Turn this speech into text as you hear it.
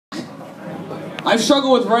I've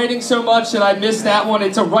struggled with writing so much that I missed that one.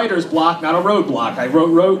 It's a writer's block, not a road block. I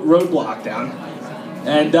wrote road block down.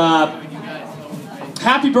 And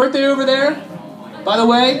happy birthday over there, by the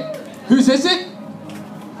way. Whose is it?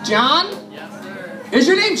 John? Yes, sir. Is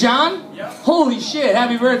your name John? Yep. Holy shit,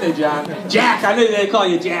 happy birthday, John. Jack, I knew they call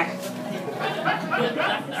you Jack.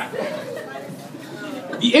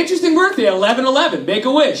 The interesting birthday, 11/11, make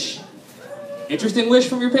a wish. Interesting wish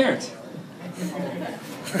from your parents.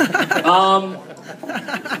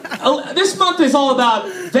 This month is all about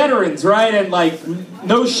veterans, right? And like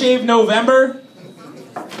No Shave November.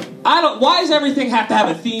 Why does everything have to have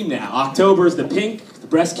a theme now? October is the pink, the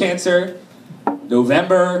breast cancer.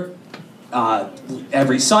 November,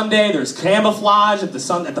 every Sunday there's camouflage at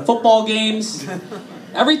the football games.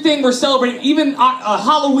 Everything we're celebrating, even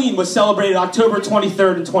Halloween was celebrated October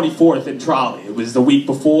 23rd and 24th in Trolley. It was the week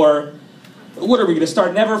before. What are we going to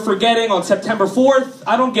start never forgetting on September 4th?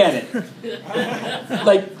 I don't get it.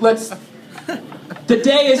 Like, the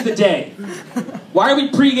day is the day. Why are we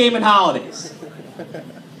pre-gaming holidays?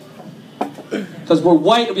 Because we're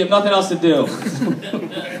white and we have nothing else to do.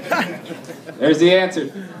 There's the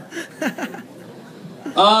answer.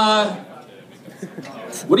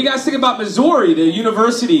 What do you guys think about Missouri, the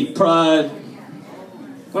university? Want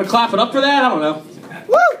to clap it up for that? I don't know.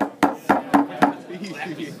 Woo!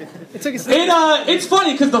 It's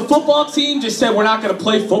funny because the football team just said we're not going to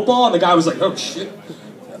play football, and the guy was like, "Oh shit,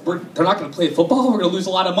 they're not going to play football. We're going to lose a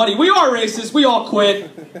lot of money. We are racist. We all quit.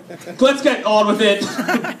 Let's get on with it.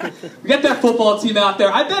 We got that football team out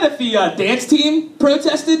there." I bet if the dance team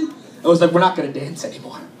protested, it was like, "We're not going to dance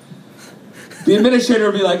anymore." The administrator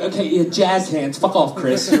would be like, "Okay, yeah, jazz hands. Fuck off,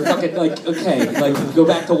 Chris. You're fucking like okay, like go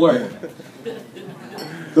back to work."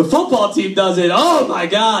 The football team does it. Oh my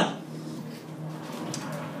god.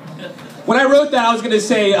 When I wrote that, I was going to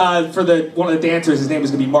say for one of the dancers, his name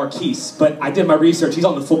was going to be Marquise, but I did my research. He's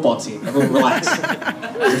on the football team. Everyone relax.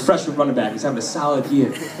 He's a freshman running back. He's having a solid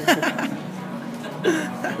year. It's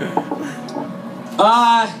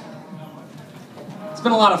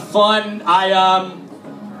been a lot of fun.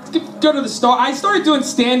 Go to the start. I started doing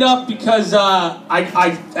stand-up because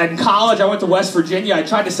in college I went to West Virginia. I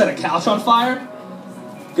tried to set a couch on fire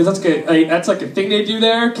because that's like a thing they do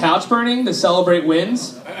there, couch burning to celebrate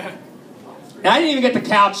wins. And I didn't even get the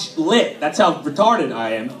couch lit. That's how retarded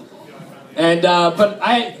I am. And but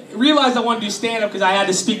I realized I wanted to do stand-up because I had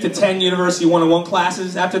to speak to 10 university one-on-one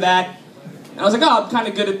classes after that. And I was like, oh, I'm kind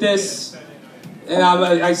of good at this. And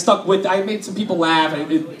I stuck with. I made some people laugh. I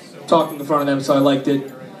did talking in front of them, so I liked it.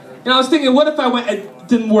 And I was thinking, what if I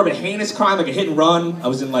did more of a heinous crime, like a hit and run? I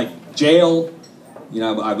was in like jail. You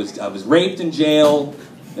know, I was raped in jail.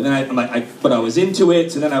 And then but I was into it,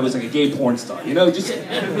 so then I was like a gay porn star. You know, just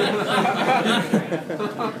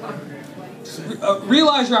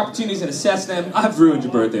realize your opportunities and assess them. I've ruined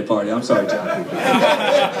your birthday party. I'm sorry, Johnny.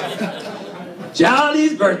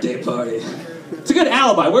 Johnny's birthday party. It's a good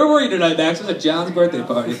alibi. Where were you tonight, Max? It was at John's birthday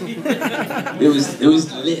party. It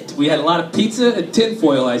was lit. We had a lot of pizza and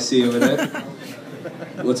tinfoil, I see over there.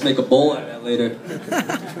 Let's make a bowl out of that later.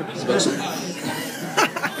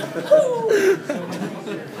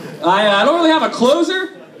 I don't really have a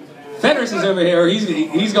closer. Fenderson's over here.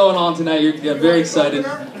 He's going on tonight. You're very excited.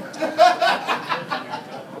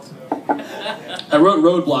 I wrote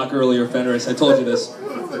Roadblock earlier, Fenderis. I told you this.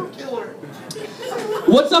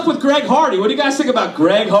 What's up with Greg Hardy? What do you guys think about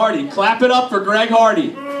Greg Hardy? Clap it up for Greg Hardy.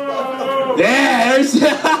 There's.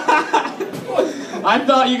 I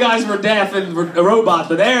thought you guys were deaf and a robot,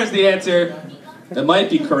 but there's the answer. That might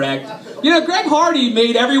be correct. You know, Greg Hardy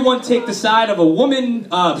made everyone take the side of a woman.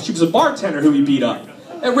 She was a bartender who he beat up.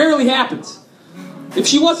 It rarely happens. If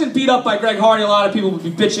she wasn't beat up by Greg Hardy, a lot of people would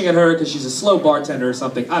be bitching at her because she's a slow bartender or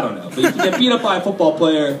something. I don't know. But if you get beat up by a football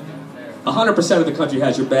player, 100% of the country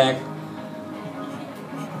has your back.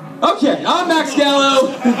 Okay, I'm Max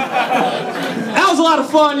Gallo. That was a lot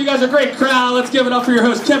of fun. You guys are a great crowd. Let's give it up for your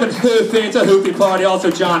host, Kevin Hoopy. It's a hoopy party.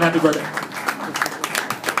 Also, John, happy birthday.